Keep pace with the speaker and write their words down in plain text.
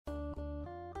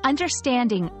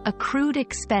Understanding accrued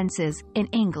expenses in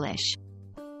English.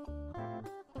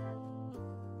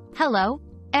 Hello,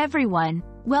 everyone.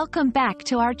 Welcome back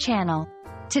to our channel.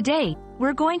 Today,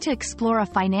 we're going to explore a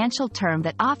financial term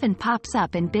that often pops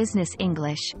up in business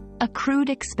English: accrued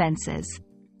expenses.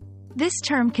 This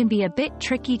term can be a bit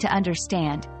tricky to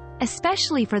understand,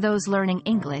 especially for those learning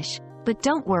English, but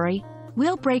don't worry,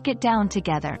 we'll break it down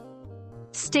together.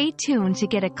 Stay tuned to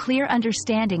get a clear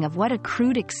understanding of what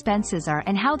accrued expenses are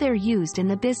and how they're used in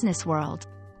the business world.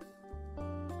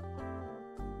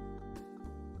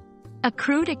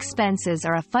 Accrued expenses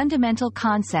are a fundamental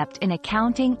concept in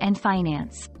accounting and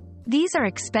finance. These are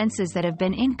expenses that have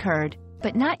been incurred,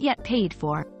 but not yet paid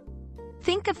for.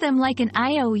 Think of them like an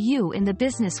IOU in the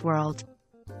business world.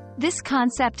 This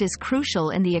concept is crucial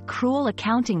in the accrual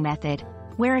accounting method,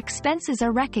 where expenses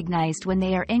are recognized when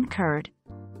they are incurred,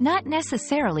 not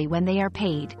necessarily when they are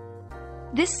paid.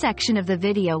 This section of the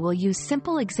video will use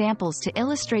simple examples to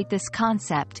illustrate this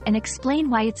concept and explain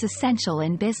why it's essential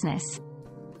in business.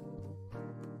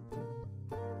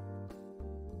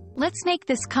 Let's make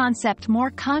this concept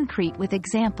more concrete with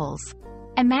examples.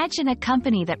 Imagine a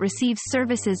company that receives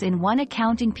services in one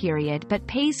accounting period but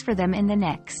pays for them in the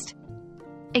next.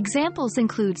 Examples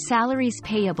include salaries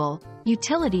payable,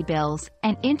 utility bills,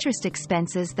 and interest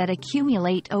expenses that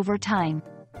accumulate over time.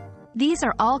 These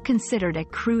are all considered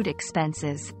accrued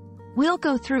expenses. We'll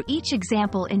go through each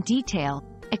example in detail,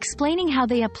 explaining how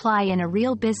they apply in a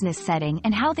real business setting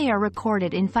and how they are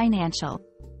recorded in financial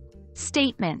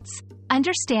statements.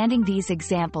 Understanding these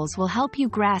examples will help you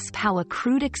grasp how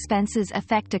accrued expenses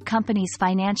affect a company's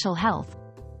financial health.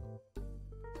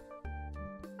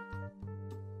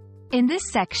 In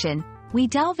this section, we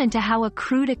delve into how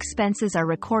accrued expenses are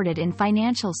recorded in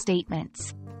financial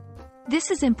statements. This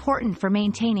is important for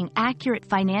maintaining accurate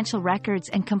financial records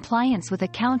and compliance with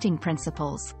accounting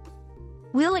principles.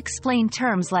 We'll explain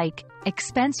terms like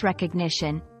expense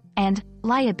recognition and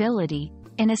liability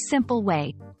in a simple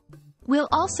way. We'll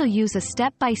also use a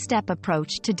step-by-step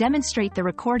approach to demonstrate the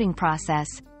recording process,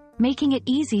 making it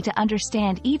easy to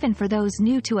understand even for those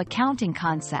new to accounting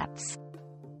concepts.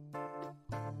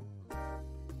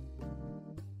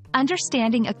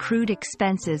 Understanding accrued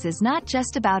expenses is not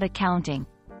just about accounting.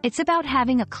 It's about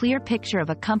having a clear picture of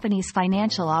a company's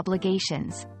financial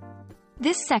obligations.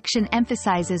 This section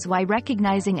emphasizes why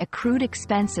recognizing accrued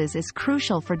expenses is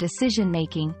crucial for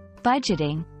decision-making,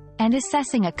 budgeting, and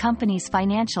assessing a company's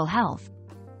financial health.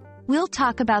 We'll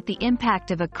talk about the impact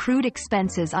of accrued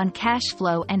expenses on cash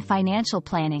flow and financial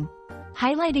planning,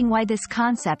 highlighting why this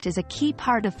concept is a key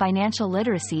part of financial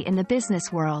literacy in the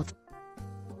business world.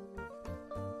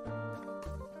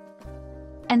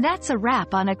 And that's a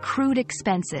wrap on accrued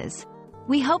expenses.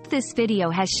 We hope this video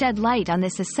has shed light on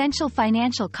this essential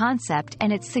financial concept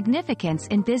and its significance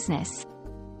in business.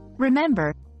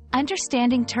 Remember,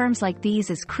 understanding terms like these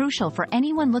is crucial for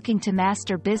anyone looking to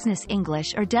master business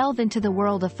English or delve into the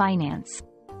world of finance.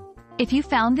 If you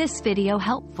found this video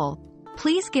helpful,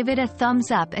 please give it a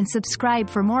thumbs up and subscribe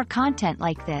for more content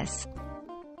like this.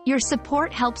 Your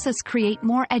support helps us create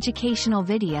more educational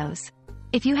videos.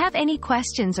 If you have any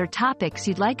questions or topics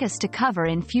you'd like us to cover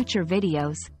in future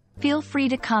videos, feel free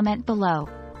to comment below.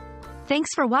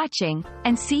 Thanks for watching,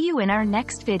 and see you in our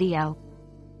next video.